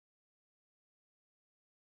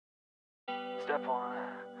Step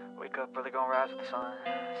 1, wake up early, gonna rise with the sun.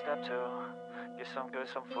 Step 2, get some good,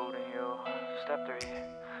 some food in you. Step 3,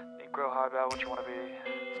 think real hard about what you wanna be.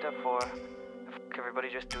 Step 4, everybody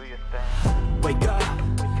just do your thing. Wake up,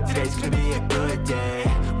 today's gonna be a good day.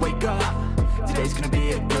 Wake up, today's gonna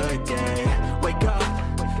be a good day. Wake up,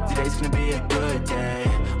 today's gonna be a good day.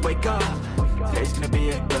 Wake up, today's gonna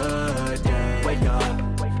be a good day. Wake up,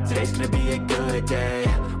 today's gonna be a good day.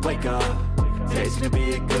 Wake up, today's gonna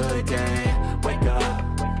be a good day. Wake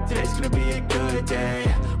up, today's gonna be a good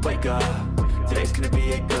day. Wake up, today's gonna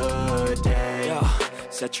be a good day. Yo,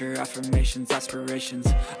 set your affirmations, aspirations.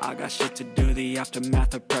 I got shit to do, the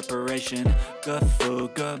aftermath of preparation. Good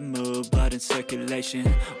food, good mood, blood in circulation.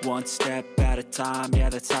 One step at a time, yeah,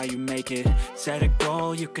 that's how you make it. Set a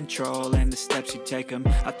goal you control and the steps you take them.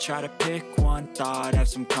 I try to pick one thought, have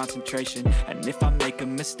some concentration. And if I make a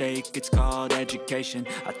mistake, it's called education.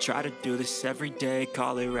 I try to do this every day,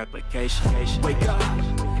 call it replication. Wake up,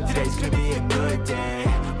 today's gonna be a good day.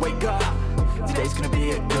 Wake up, today's gonna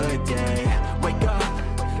be a good day. Wake up,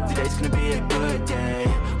 today's gonna be a good day.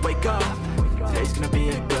 Wake up, today's gonna be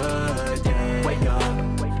a good day. Wake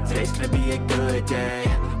up, today's gonna be a good day.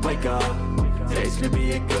 Wake up, today's gonna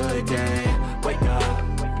be a good day. Wake up,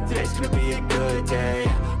 today's gonna be a good day.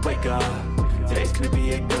 Wake up, today's gonna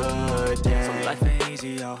be a good day. So life ain't easy,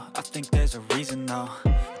 yo, I think there's a reason though.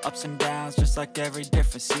 Ups and downs, just like every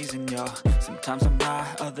different season, yo. Sometimes I'm high,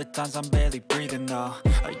 other times I'm barely breathing, though.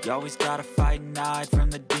 You always gotta fight and hide from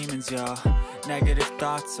the demons, yo. Negative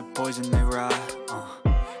thoughts are poison, they rot.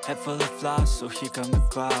 Head full of flies, so here come the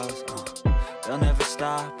clouds. They'll never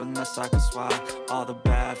stop unless I can swap all the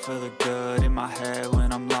bad for the good in my head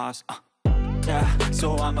when I'm lost. Yeah,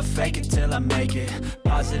 so I'ma fake it till I make it.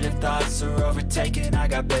 Positive thoughts are overtaken, I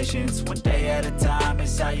got patience. One day at a time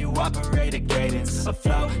is how you operate a cadence. A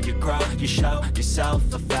flow, you grow, you show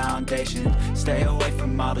yourself a foundation. Stay away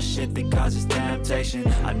from all the shit that causes temptation.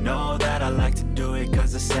 I know that I like to do it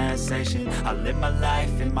cause it's sensation. I live my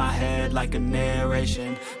life in my head like a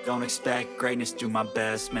narration. Don't expect greatness, do my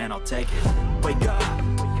best, man, I'll take it. Wake up,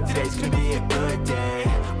 today's gonna be a good day.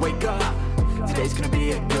 Wake up, today's gonna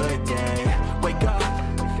be a good day. Wake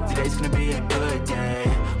up, today's gonna be a good day.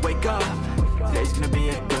 Wake up, today's gonna be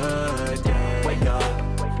a good day. Wake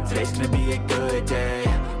up, today's gonna be a good day.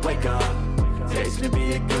 Wake up, today's gonna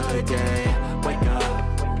be a good day. Wake up,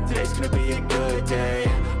 today's gonna be a good day.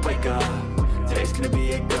 Wake up, today's gonna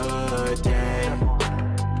be a good day.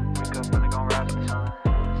 Wake up early, gonna rise with the sun.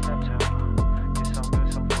 Step 2, get some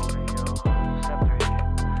good, some food in you. Step 3,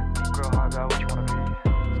 think real hard about what you wanna be.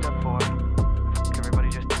 Step 4, everybody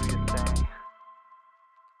just do your thing.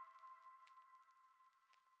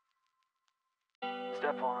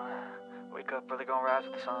 Step 1, wake up early, gonna rise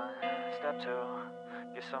with the sun. Step 2,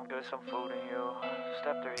 get some good, some food in you.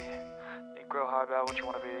 Step 3, think real hard about what you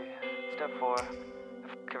wanna be. Step 4,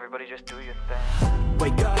 everybody just do your thing.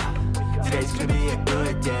 Wake up, today's gonna be a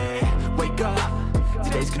good day. Wake up,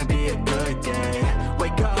 today's gonna be a good day.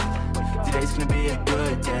 Wake up, today's gonna be a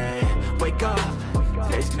good day. Wake up,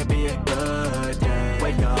 today's gonna be a good day.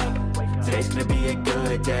 Wake up, today's gonna be a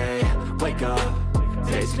good day. Wake up,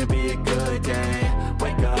 today's gonna be a good day.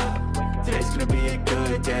 Wake up, today's gonna be a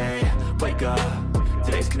good day. Wake up,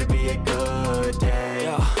 today's gonna be a good day.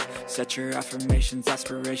 Yo, set your affirmations,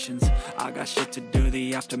 aspirations. I got shit to do,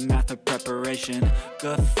 the aftermath of preparation.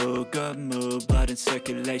 Good food, good mood, blood in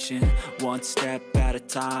circulation. One step at a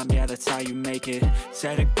time, yeah, that's how you make it.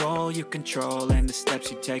 Set a goal you control and the steps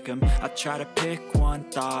you take them. I try to pick one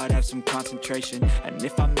thought, have some concentration. And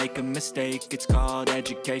if I make a mistake, it's called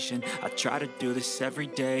education. I try to do this every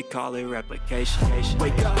day, call it replication.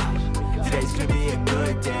 Wake up, today's gonna be a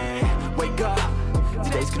good day. Wake up,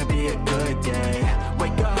 today's gonna be a good day.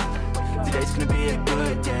 Wake up, today's gonna be a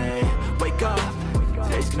good day. Wake up,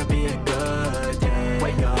 today's gonna be a good day.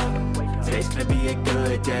 Wake up, today's gonna be a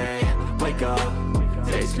good day. Wake up,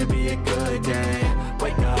 today's gonna be a good day.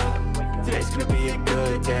 Wake up, today's gonna be a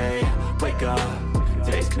good day. Wake up,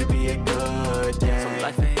 today's gonna be a good day. So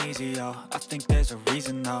life ain't easy, yo, I think there's a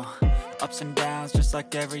reason though. Ups and downs, just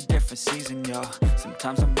like every different season, yo.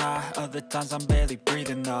 Sometimes I'm high, other times I'm barely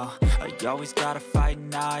breathing, though. You always gotta fight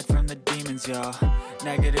and hide from the demons, yo.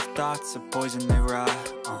 Negative thoughts are poison, they rot.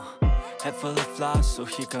 Head full of flies, so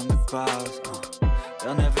here come the clouds.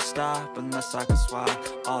 They'll never stop unless I can swap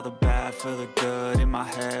all the bad for the good in my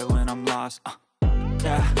head when I'm lost.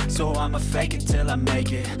 Yeah, so I'ma fake it till I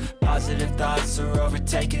make it. Positive thoughts are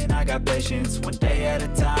overtaken, I got patience. One day at a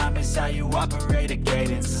time is how you operate a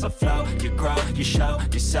cadence. A flow, you grow, you show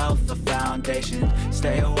yourself a foundation.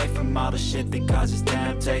 Stay away from all the shit that causes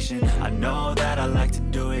temptation. I know that I like to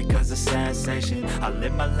do it cause a sensation. I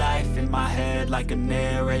live my life in my head like a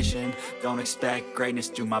narration. Don't expect greatness,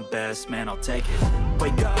 do my best, man, I'll take it.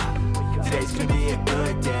 Wake up, today's gonna be a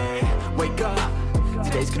good day. Wake up,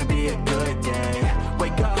 today's gonna be a good day.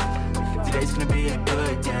 Wake up, today's gonna be a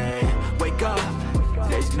good day. Wake up,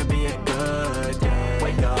 today's gonna be a good day.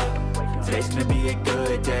 Wake up, today's gonna be a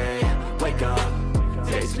good day. Wake up,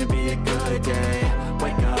 today's gonna be a good day.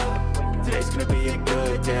 Wake up, today's gonna be a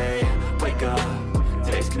good day. Wake up,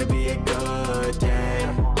 today's gonna be a good day.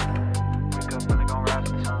 Wake up, really gon' rise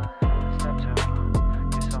with the sun. Step 2,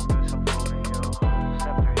 get some good, some food in you.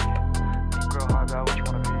 Step 3, think real hard about what you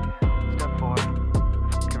wanna be. Step 4,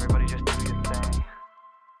 everybody just do your thing.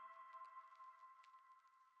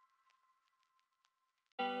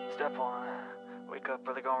 Step 1, wake up,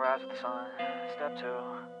 really gon' rise with the sun. Step 2,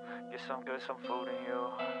 get some good, some food in you.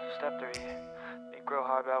 Step 3, think real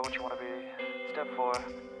hard about what you wanna be. Step 4,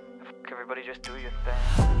 everybody just do your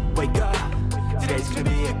thing. Wake up, today's gonna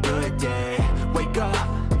be a good day. Wake up,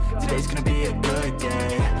 today's gonna be a good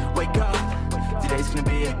day. Wake up, today's gonna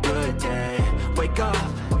be a good day. Wake up,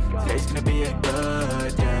 today's gonna be a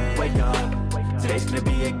good day. Wake up, today's gonna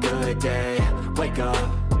be a good day. Wake up,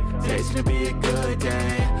 today's gonna be a good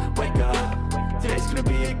day. Wake up, today's gonna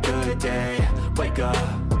be a good day. Wake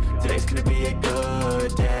up, today's gonna be a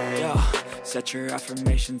good day. Yo. Set your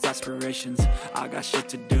affirmations, aspirations. I got shit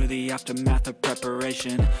to do, the aftermath of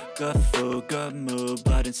preparation. Good food, good mood,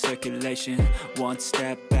 blood in circulation. One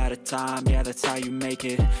step at a time, yeah, that's how you make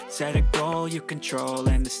it. Set a goal you control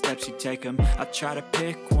and the steps you take them. I try to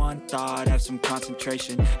pick one thought, have some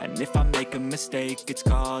concentration. And if I make a mistake, it's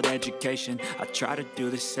called education. I try to do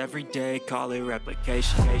this every day, call it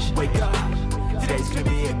replication. Wake up, today's gonna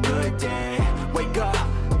be a good day. Wake up,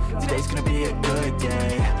 today's gonna be a good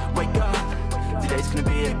day. Wake up, today's gonna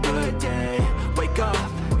be a good day. Wake up,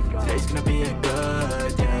 today's gonna be a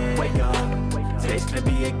good day. Wake up, today's gonna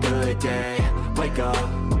be a good day. Wake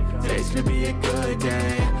up, today's gonna be a good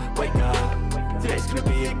day. Wake up, today's gonna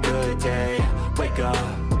be a good day. Wake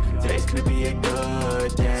up, today's gonna be a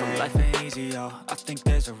good day. So life ain't easy, yo, I think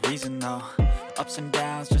there's a reason though. Ups and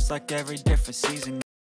downs, just like every different season.